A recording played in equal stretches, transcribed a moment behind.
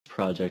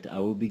project, I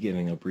will be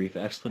giving a brief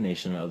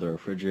explanation of the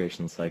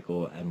refrigeration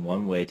cycle and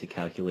one way to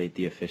calculate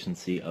the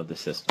efficiency of the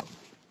system.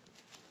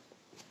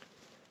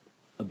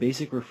 A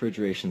basic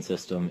refrigeration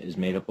system is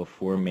made up of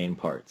four main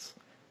parts: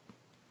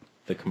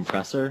 the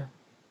compressor,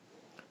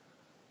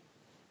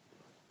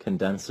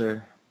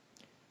 condenser,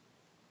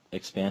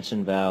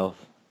 expansion valve,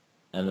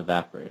 and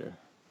evaporator.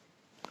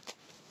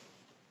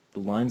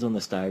 The lines on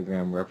this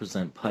diagram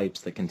represent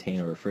pipes that contain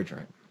a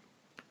refrigerant.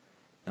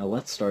 Now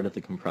let's start at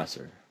the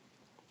compressor.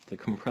 The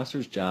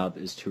compressor's job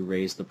is to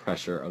raise the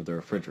pressure of the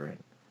refrigerant.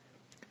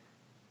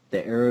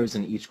 The arrows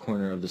in each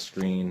corner of the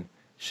screen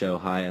show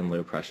high and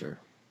low pressure.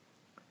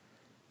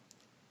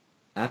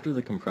 After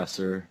the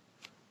compressor,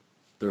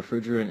 the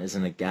refrigerant is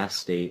in a gas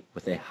state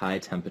with a high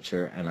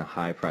temperature and a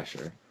high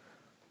pressure.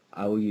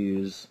 I will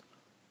use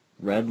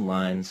red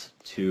lines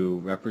to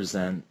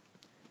represent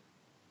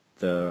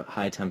the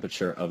high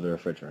temperature of the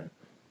refrigerant.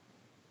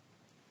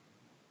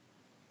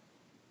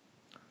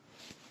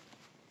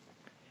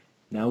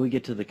 Now we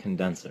get to the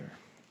condenser.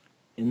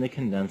 In the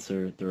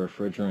condenser, the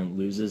refrigerant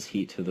loses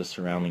heat to the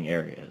surrounding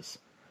areas.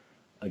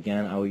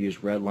 Again, I will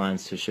use red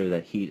lines to show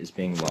that heat is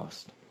being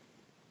lost.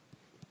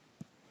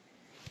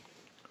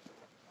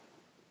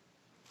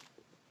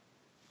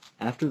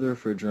 After the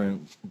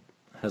refrigerant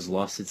has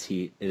lost its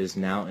heat, it is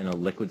now in a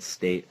liquid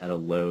state at a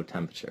low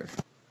temperature.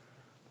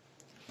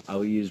 I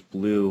will use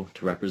blue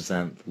to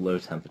represent low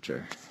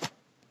temperature.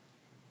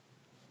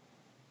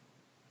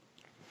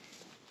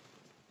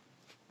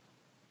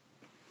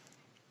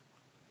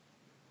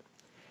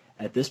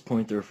 At this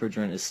point, the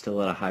refrigerant is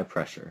still at a high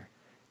pressure.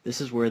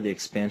 This is where the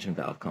expansion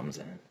valve comes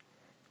in.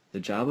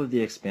 The job of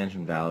the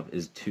expansion valve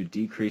is to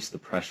decrease the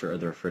pressure of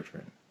the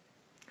refrigerant.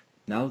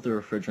 Now that the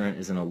refrigerant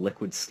is in a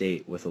liquid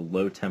state with a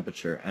low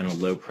temperature and a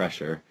low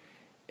pressure,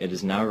 it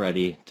is now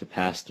ready to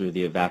pass through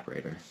the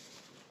evaporator.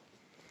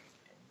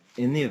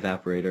 In the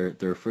evaporator,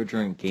 the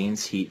refrigerant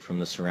gains heat from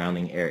the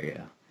surrounding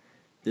area.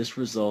 This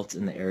results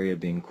in the area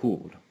being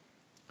cooled.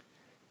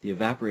 The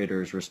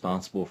evaporator is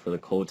responsible for the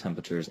cold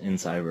temperatures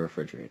inside of a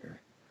refrigerator.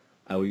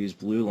 I will use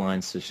blue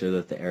lines to show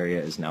that the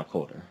area is now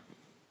colder.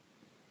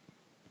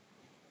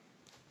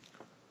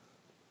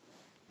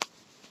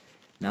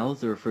 Now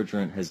that the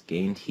refrigerant has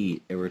gained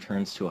heat, it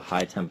returns to a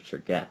high temperature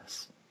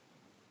gas.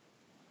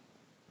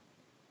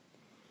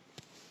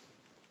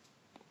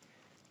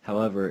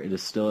 However, it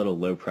is still at a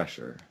low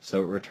pressure,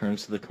 so it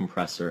returns to the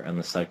compressor and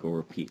the cycle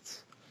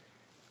repeats.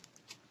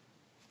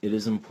 It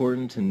is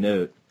important to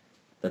note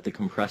that the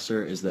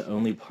compressor is the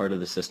only part of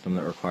the system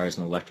that requires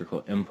an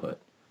electrical input.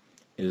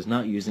 It is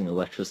not using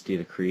electricity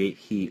to create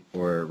heat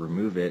or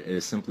remove it, it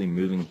is simply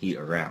moving heat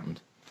around.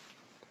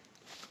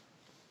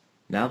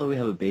 Now that we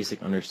have a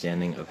basic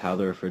understanding of how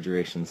the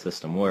refrigeration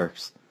system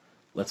works,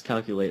 let's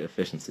calculate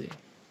efficiency.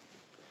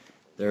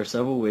 There are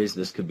several ways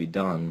this could be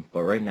done,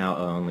 but right now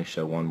I'll only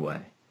show one way.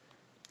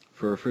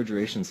 For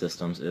refrigeration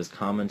systems, it is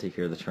common to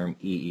hear the term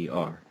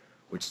EER,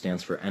 which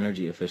stands for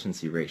Energy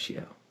Efficiency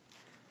Ratio.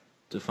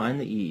 To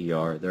find the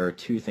EER, there are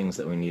two things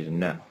that we need to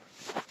know.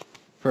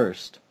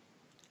 First,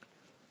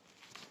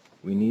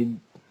 the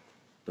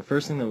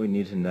first thing that we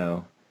need to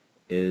know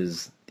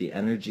is the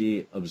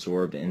energy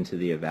absorbed into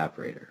the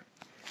evaporator.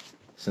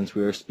 Since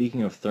we are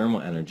speaking of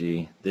thermal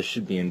energy, this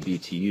should be in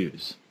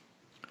BTUs.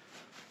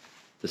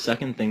 The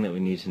second thing that we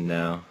need to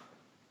know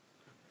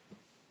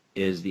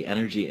is the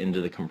energy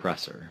into the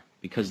compressor.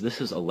 Because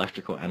this is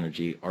electrical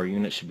energy, our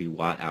unit should be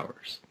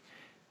watt-hours.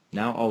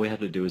 Now all we have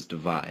to do is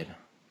divide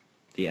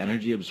the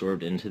energy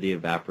absorbed into the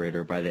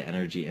evaporator by the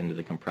energy into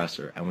the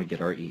compressor, and we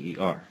get our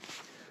EER.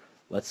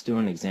 Let's do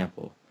an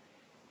example.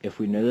 If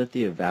we know that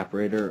the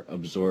evaporator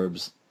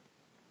absorbs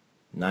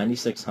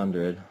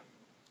 9,600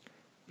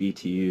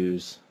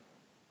 BTUs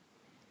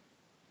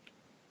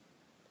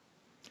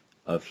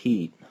of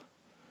heat,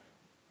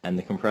 and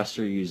the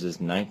compressor uses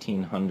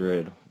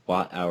 1,900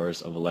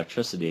 watt-hours of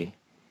electricity,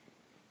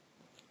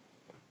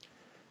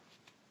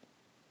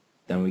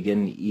 then we get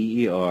an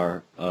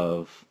EER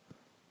of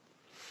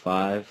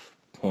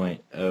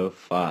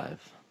 5.05,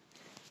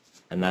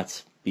 and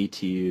that's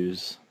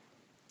BTUs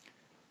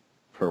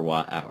per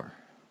watt-hour.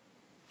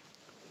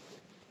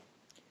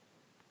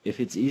 If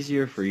it's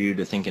easier for you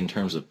to think in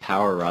terms of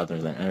power rather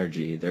than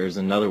energy, there is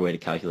another way to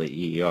calculate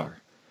EER.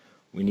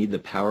 We need the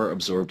power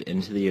absorbed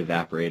into the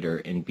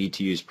evaporator in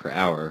BTUs per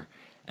hour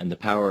and the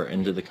power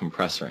into the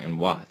compressor in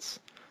watts.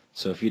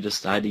 So if you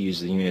decide to use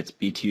the units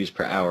BTUs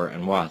per hour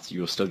and watts, you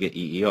will still get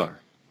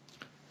EER.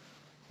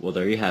 Well,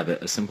 there you have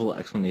it, a simple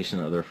explanation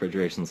of the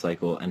refrigeration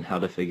cycle and how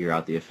to figure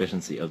out the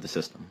efficiency of the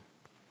system.